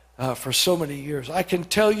together for so many years. I can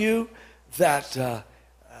tell you that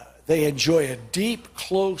they enjoy a deep,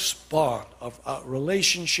 close bond of a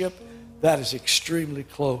relationship that is extremely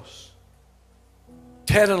close.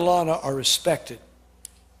 Ted and Lana are respected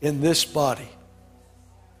in this body.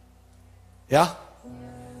 Yeah?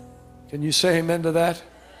 Can you say amen to that?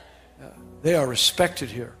 They are respected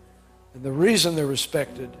here. And the reason they're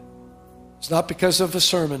respected is not because of a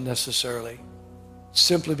sermon necessarily,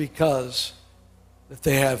 simply because that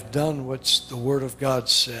they have done what the Word of God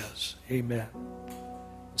says. Amen.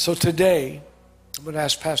 So today, I'm going to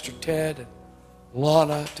ask Pastor Ted and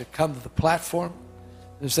Lana to come to the platform.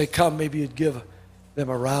 As they come, maybe you'd give them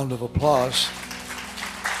a round of applause.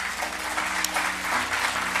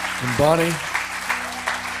 And Bonnie,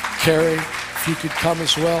 Carrie, if you could come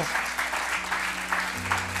as well.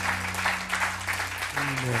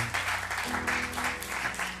 Amen.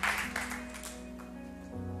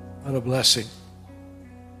 What a blessing.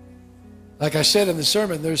 Like I said in the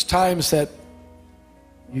sermon, there's times that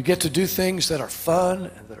you get to do things that are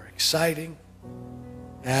fun and that are exciting.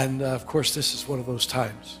 And of course, this is one of those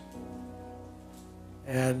times.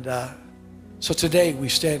 And so today we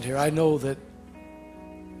stand here. I know that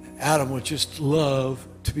Adam would just love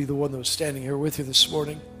to be the one that was standing here with you this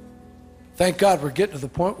morning. Thank God we're getting to the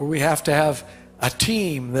point where we have to have a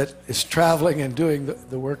team that is traveling and doing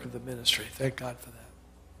the work of the ministry. Thank God for that.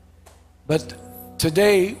 But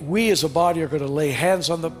today, we as a body are going to lay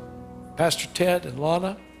hands on the Pastor Ted and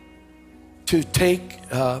Lana to take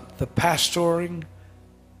the pastoring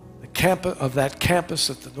of that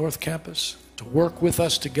campus at the North Campus, to work with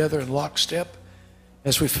us together in lockstep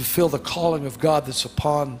as we fulfill the calling of God that's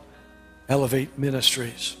upon Elevate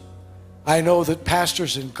Ministries. I know that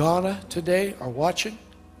pastors in Ghana today are watching.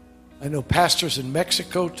 I know pastors in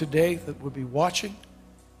Mexico today that will be watching,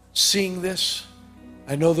 seeing this.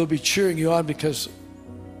 I know they'll be cheering you on because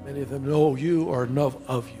many of them know you or know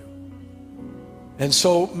of you. And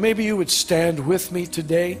so maybe you would stand with me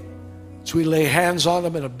today as we lay hands on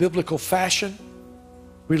them in a biblical fashion.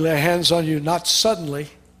 We lay hands on you not suddenly,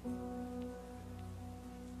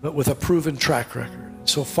 but with a proven track record.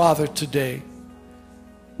 So, Father, today,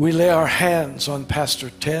 we lay our hands on Pastor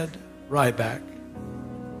Ted Ryback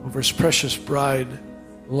over his precious bride,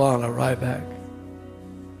 Lana Ryback.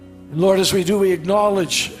 And Lord, as we do, we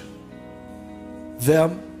acknowledge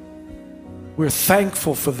them. We're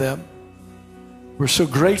thankful for them. We're so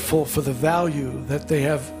grateful for the value that they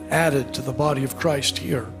have added to the body of Christ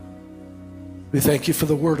here. We thank you for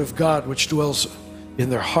the Word of God which dwells in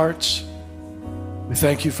their hearts. We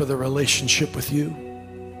thank you for their relationship with you.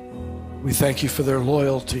 We thank you for their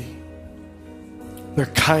loyalty, their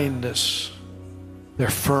kindness,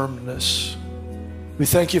 their firmness. We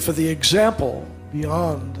thank you for the example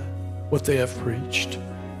beyond what they have preached.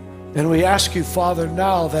 And we ask you, Father,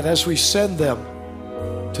 now that as we send them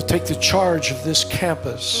to take the charge of this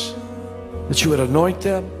campus, that you would anoint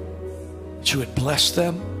them, that you would bless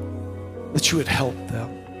them, that you would help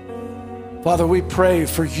them. Father, we pray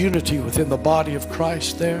for unity within the body of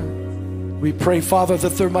Christ there. We pray, Father,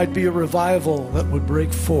 that there might be a revival that would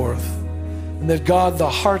break forth, and that, God, the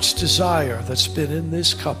heart's desire that's been in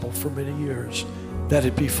this couple for many years, that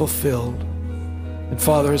it be fulfilled. And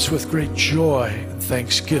Father, it's with great joy and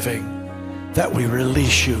thanksgiving that we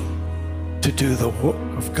release you to do the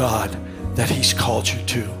work of God that He's called you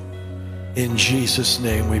to. In Jesus'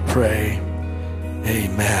 name we pray.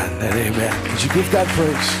 Amen and amen. Would you give God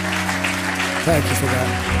praise? Thank you for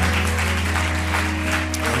that.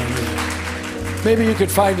 Maybe you could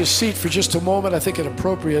find a seat for just a moment. I think it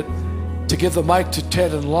appropriate to give the mic to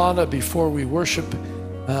Ted and Lana before we worship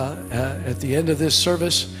at the end of this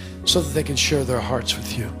service so that they can share their hearts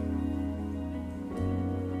with you.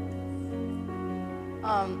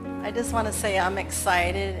 I just want to say I'm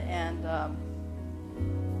excited, and I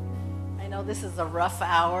know this is a rough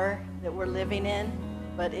hour that we're living in,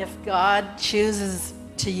 but if God chooses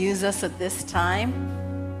to use us at this time,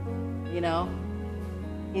 you know,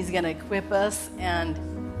 He's going to equip us, and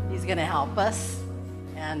He's going to help us,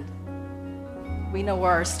 and we know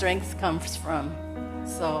where our strength comes from.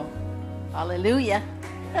 So, hallelujah.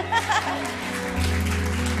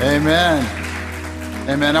 Amen.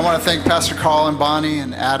 Amen. I want to thank Pastor Carl and Bonnie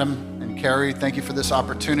and Adam and Carrie. Thank you for this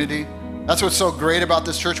opportunity. That's what's so great about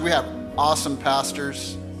this church. We have awesome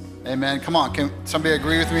pastors. Amen. Come on, can somebody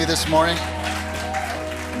agree with me this morning?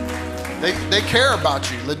 They care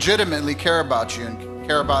about you, legitimately care about you and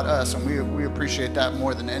care about us, and we appreciate that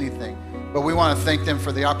more than anything. But we want to thank them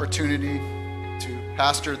for the opportunity to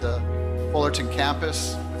pastor the Fullerton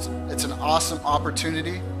campus. It's an awesome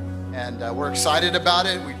opportunity, and we're excited about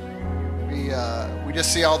it. We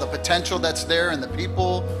just see all the potential that's there, and the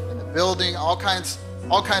people, and the building, all kinds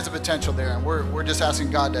of potential there, and we're just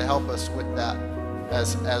asking God to help us with that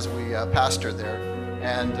as we pastor there.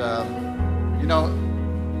 And you know,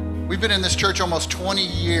 we've been in this church almost 20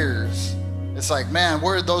 years. It's like, man,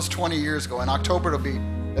 where did those 20 years go? In October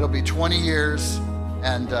it'll be 20 years.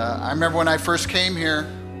 And I remember when I first came here,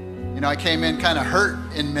 you know, I came in kind of hurt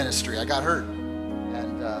in ministry. I got hurt.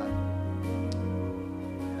 And,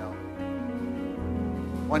 you know,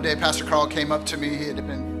 one day Pastor Carl came up to me. He had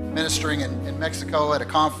been ministering in Mexico at a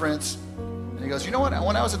conference. And he goes, you know what?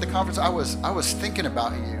 When I was at the conference, I was thinking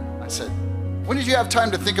about you. I said, when did you have time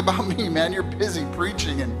to think about me, man? You're busy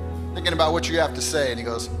preaching and thinking about what you have to say. And he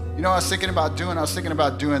goes, you know what I was thinking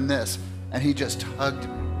about doing this. And he just hugged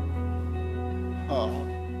me. Oh.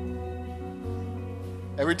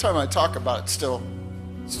 Every time I talk about it, still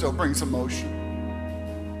brings emotion.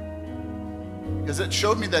 Because it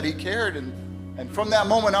showed me that he cared, and from that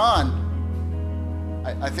moment on,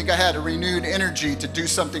 I think I had a renewed energy to do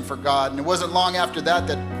something for God. And it wasn't long after that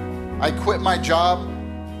I quit my job,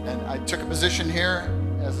 and I took a position here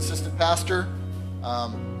as assistant pastor.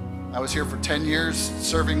 I was here for 10 years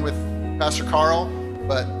serving with Pastor Carl,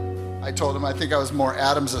 but I told him I think I was more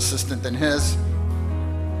Adam's assistant than his,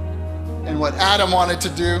 and what Adam wanted to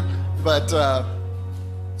do. But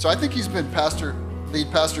so I think he's been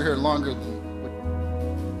lead pastor here longer than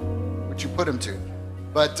what you put him to.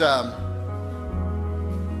 But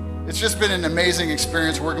it's just been an amazing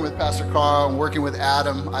experience working with Pastor Carl and working with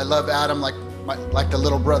Adam. I love Adam like the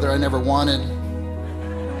little brother I never wanted.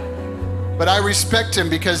 But I respect him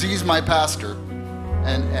because he's my pastor,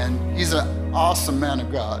 and he's an awesome man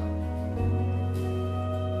of God.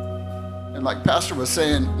 And like Pastor was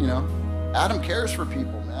saying, you know, Adam cares for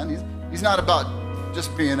people, man. He's not about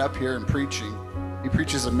just being up here and preaching. He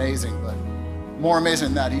preaches amazing, but more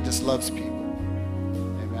amazing than that, he just loves people.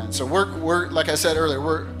 Amen. So we're like I said earlier,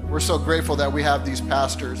 we're so grateful that we have these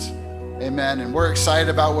pastors. Amen. And we're excited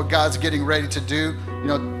about what God's getting ready to do. You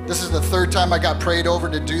know, this is the third time I got prayed over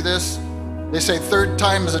to do this. They say third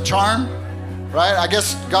time is a charm, right? I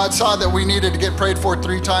guess God saw that we needed to get prayed for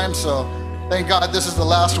 3 times, so thank God this is the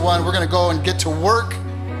last one. We're going to go and get to work.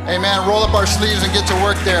 Amen. Roll up our sleeves and get to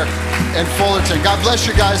work there in Fullerton. God bless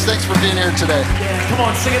you guys. Thanks for being here today. Yeah, come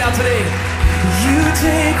on, sing it out today. You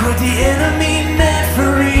take what the enemy meant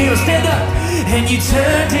for evil, stand up, and you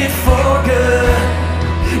turned it for good.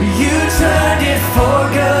 You turned it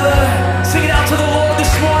for good. Sing it out to the Lord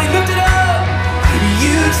this morning. Lift it up.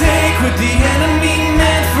 You take what the enemy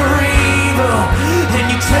meant for evil, and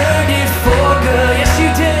you turned it for good. Yes, you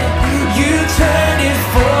did. You turned it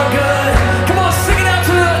for good. Come on, sing it out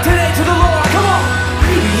today to the Lord. Come on.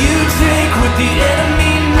 You take what the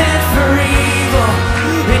enemy meant for evil,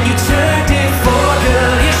 and you turned it for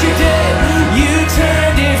good. Yes, you did. You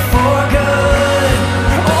turned it for good.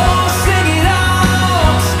 Oh, sing it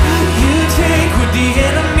out. You take what the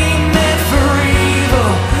enemy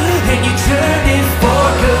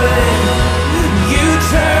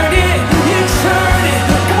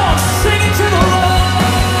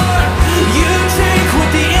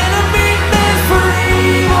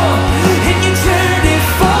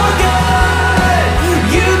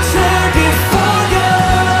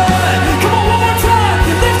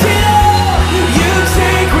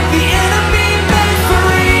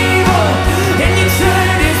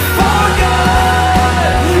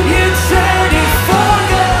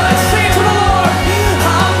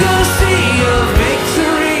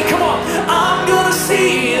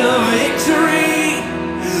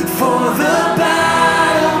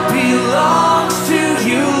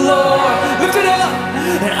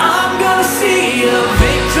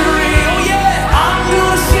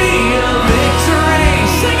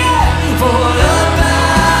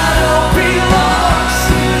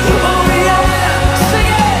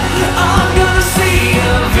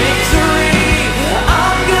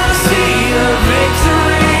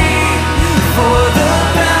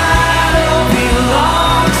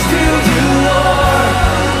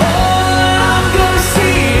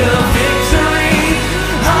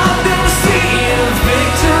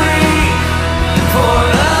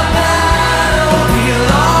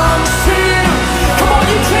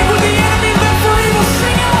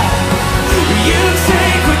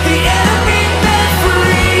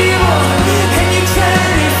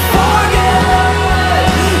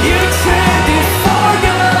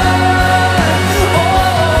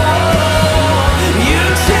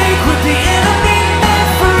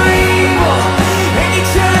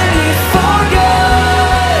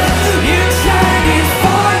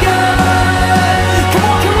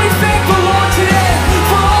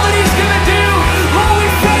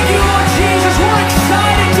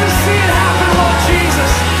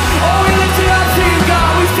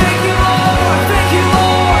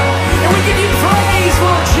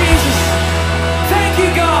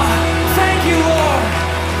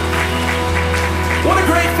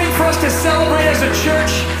us to celebrate as a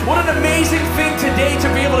church. What an amazing thing today to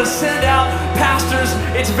be able to send out pastors.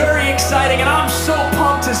 It's very exciting, and I'm so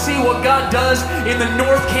pumped to see what God does in the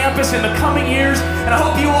North Campus in the coming years, and I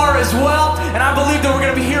hope you are as well. And I believe that we're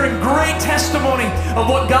going to be hearing great testimony of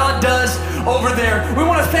what God does over there. We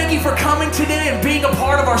want to thank you for coming today and being a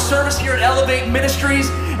part of our service here at Elevate Ministries.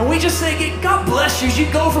 And we just say, God bless you as you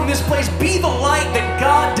go from this place. Be the light that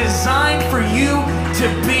God designed for you to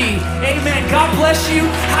be. Amen. God bless you.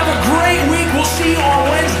 Have a great week. We'll see you on